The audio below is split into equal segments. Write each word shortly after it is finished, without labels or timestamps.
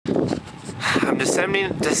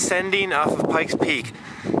descending off of Pikes Peak.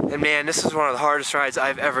 And man, this is one of the hardest rides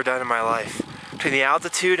I've ever done in my life. Between the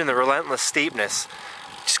altitude and the relentless steepness,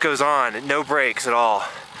 it just goes on, no breaks at all.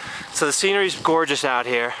 So the scenery's gorgeous out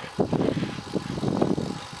here.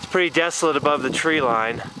 It's pretty desolate above the tree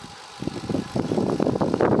line.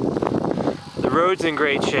 The road's in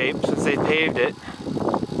great shape since they paved it.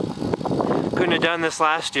 Couldn't have done this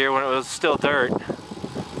last year when it was still dirt.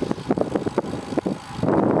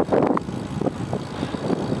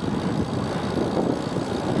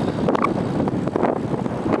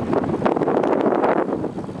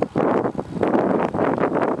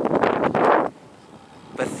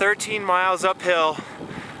 But 13 miles uphill,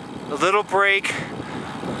 a little break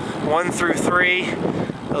 1 through 3,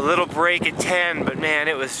 a little break at 10, but man,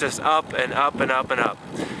 it was just up and up and up and up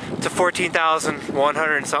to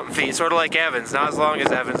 14,100 and something feet, sort of like Evans, not as long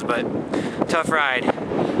as Evans, but tough ride.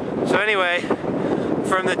 So anyway,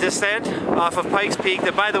 from the descent off of Pikes Peak,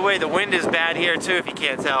 that, by the way, the wind is bad here too if you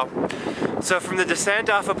can't tell. So from the descent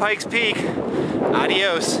off of Pikes Peak,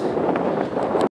 adios.